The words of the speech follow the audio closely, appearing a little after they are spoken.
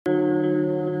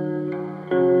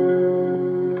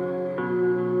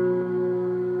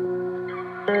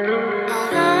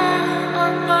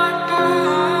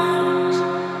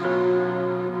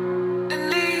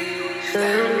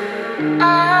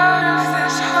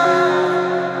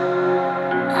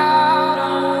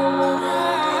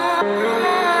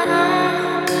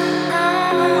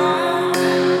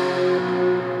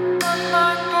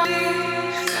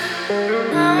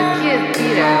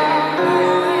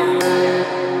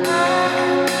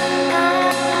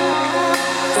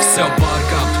sev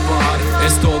pārkāpt pāri.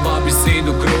 Es to labi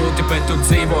zinu, grūti, bet tu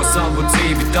dzīvo savu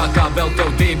dzīvi tā kā vēl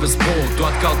tev divas būtu.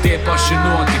 Atkal tie paši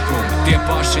notikumi, tie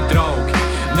paši draugi.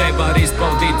 Nevar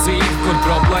izbaudīt dzīvi, kur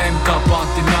problēma tā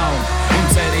pati nav. Un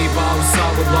cerībā uz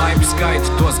savu laimi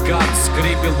skaitu tos gadus.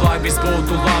 Gribi, lai viss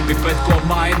būtu labi, bet ko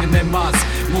maini nemaz.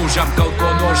 Mūžam kaut ko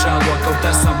nožēlo, kaut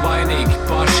esam vainīgi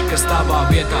paši, kas tavā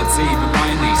vietā dzīvi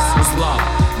mainīs uz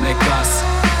labu. Nekas.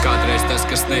 Kādreiz tas,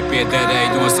 kas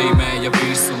nepiederēja, nozīmēja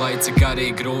visu, lai cik arī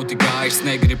grūti gājis,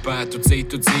 negribētu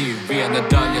citu dzīvi. Viena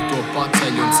daļa to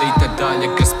paceļ un cita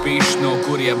daļa, kas pīš, no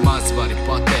kuriem maz vari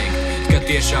pateikt, ka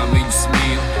tiešām viņus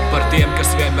mīl. Par tiem,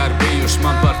 kas vienmēr bijuši,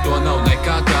 man par to nav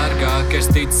nekā dārgāk.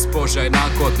 Es ticu spožai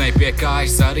nākotnei, pie kā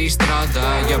es arī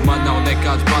strādāju. Ja man nav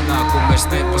nekādu panākumu, es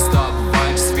nepastāvu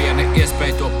vairs. Viena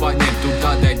iespēja to paņemt un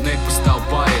tādēļ nepastāv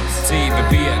bailes. Dzīve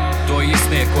vien, to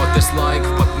izniekot es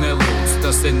laiku pat nelūdzu.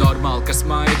 Tas ir normāli, kas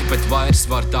maina, bet vairs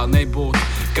var tā nebūt.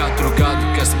 Katru gadu,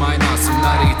 kas mainās un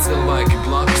arī cilvēki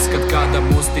blakus. Kad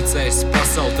kādam uzticēs,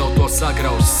 pasauli tev to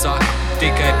sagraus, saku.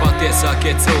 Tikai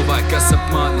patiesākie cilvēki, kas ap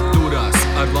mani turās.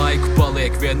 Ar laiku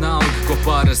paliek vienalga, ko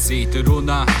parazīti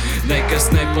runā.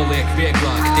 Nekas nepaliek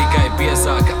vieglāk, tikai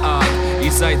biezāka āda.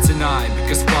 Izaicinājumi,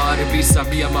 kas pāri visam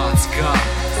iemāc kā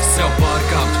sev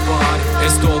pārkāpt pāri.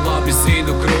 Es to labi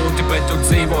zinu, grūti, bet tu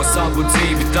dzīvo savu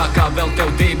dzīvi tā kā vēl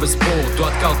tev divas būtu.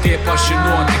 Atkal tie paši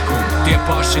notikumi, tie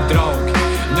paši draugi.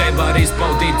 Nevar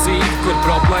izbaudīt dzīvi, kur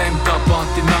problēma tā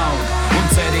pati nauda. Un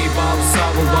cerībā uz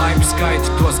savu laimi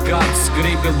skaitu tos gadus.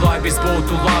 Gribi, lai viss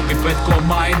būtu labi, bet ko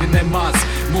maini nemaz.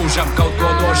 Mūžam kaut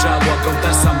ko nožēlo, kaut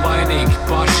esam vainīgi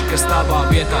paši, kas tavā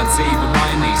vietā dzīvi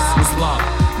mainīs uz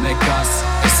labu. Nekas.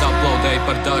 Es aplaudēju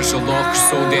par dažu loku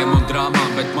sūdiem un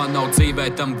drāmām, bet man nav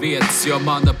dzīvē tam vietas, jo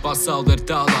mana pasaule ir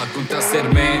tālāk, un tas ir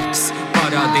mērķis.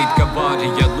 Parādīt, ka vari,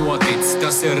 ja noticis.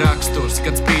 Tas ir raksturs,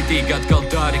 kad spītīgi atkal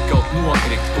dari kaut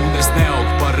nokrikt. Un es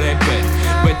neaugu par reperi,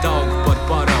 bet augu par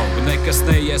paraugu. Nekas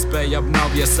neiespējam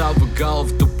nav, ja savu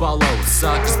galvu tu palauz.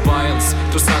 Sākas bailes,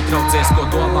 tu satraucies, ko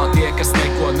domā tie, kas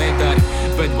neko nedara.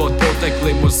 Bet būt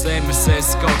puteklim uz zemes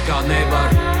es kaut kā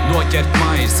nevaru. Noķert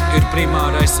maizi ir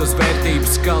primārais uz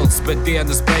vērtības kalts, bet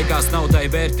dienas beigās naudai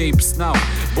vērtības nav.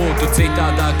 Būtu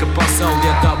citādāka pasaule,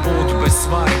 ja tā būtu bez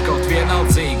svara. Kaut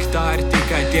vienaldzīgi, tā ir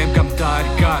tikai tiem, kam tā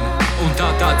ir gana. Un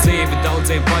tā dzīve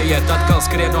daudziem paiet, atkal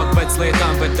skrienot pēc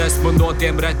lietām, bet esmu no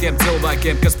tiem retiem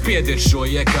cilvēkiem, kas pieder šo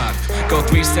iekārtu. Kaut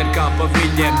viss ir kā pa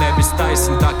viņiem, nevis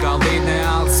taisni tā kā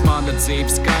lineāls. Mana dzīve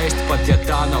skaista, pat ja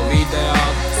tā nav ideāla.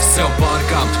 Sev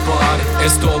pārkāpt pāri,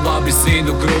 es to labi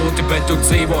zinu, grūti, bet tu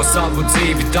dzīvo savu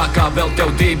dzīvi tā kā vēl tev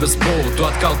divas būtu.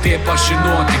 Atkal tie paši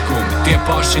notikumi, tie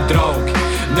paši draugi.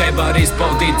 Nevar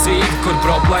izbaudīt dzīvi, kur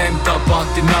problēma tā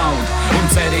pati nauda. Un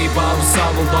cerībā uz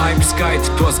savu laimi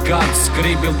skaitu tos gadus.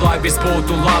 Gribi, lai viss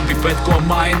būtu labi, bet ko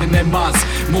maini nemaz.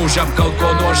 Mūžam kaut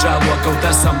ko nožēlo, kaut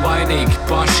esam vainīgi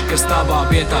paši, kas tavā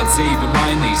vietā dzīvi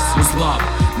mainīs uz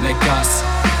labu. Nekas.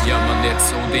 Ja man iet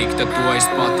sūdīgi, tad to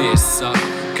es patiesi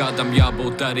saku. Kādam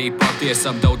jābūt arī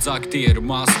patiesam, daudz aktieru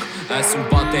masku. Esmu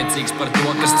pateicīgs par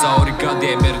to, kas cauri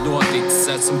gadiem ir noticis.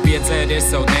 Esmu piedzēries,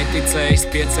 sev neticējis,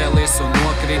 piecēlies un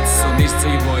nokritis un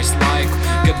izdzīvojis laiku,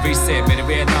 kad visiem ir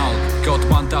vienalga. Kaut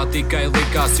man tā tikai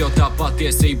likās, jo tā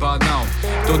patiesībā nav.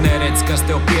 Tu neredz, kas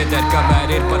tev pieder,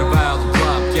 kamēr ir par vēlu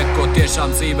glābt. Ja ko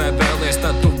tiešām dzīvē vēlies,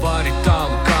 tad tu vari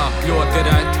tālu kāpt. Ļoti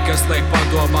reti, kas liek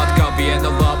padomāt kā viena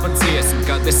laba dziesma.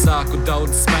 Kad es sāku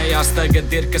daudz smējās,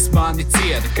 tagad ir, kas mani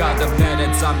cieda. Kādam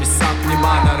neredzami sapņi,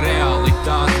 mana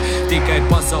realitāte. Tikai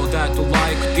pazaudētu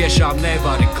laiku tiešām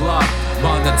nevari klāt.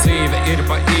 Mana dzīve ir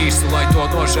pa īsu, lai to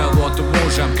nožēlotu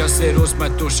mūžam, kas ir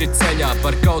uzmetuši ceļā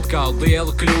par kaut kādu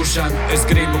lielu kļūšanu. Es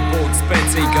gribu būt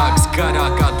spēcīgāks,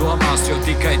 garākā domās, jo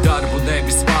tikai darbu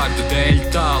nevis vārdu dēļ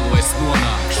tālu es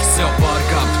nonākšu. Sev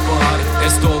pārkāpt pāri,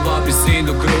 es to labi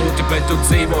zinu, grūti, bet tu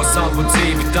dzīvo savu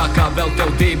dzīvi tā kā vēl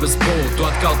tev divas būtu.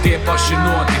 Atkal tie paši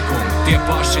notikumi, tie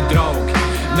paši draugi.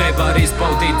 Nevar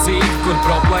izbaudīt dzīvi, kur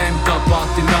problēma tā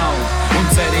pati nav. Un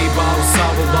cerībā uz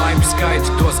savu laimi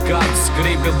skaitu tos gadus.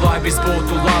 Gribi, lai viss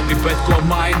būtu labi, bet ko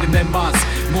maini nemaz.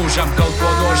 Mūžam kaut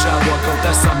ko nožēlo, kaut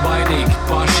esam vainīgi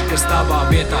paši, kas tavā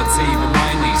vietā dzīvi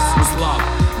mainīs uz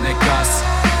labu. Nekas.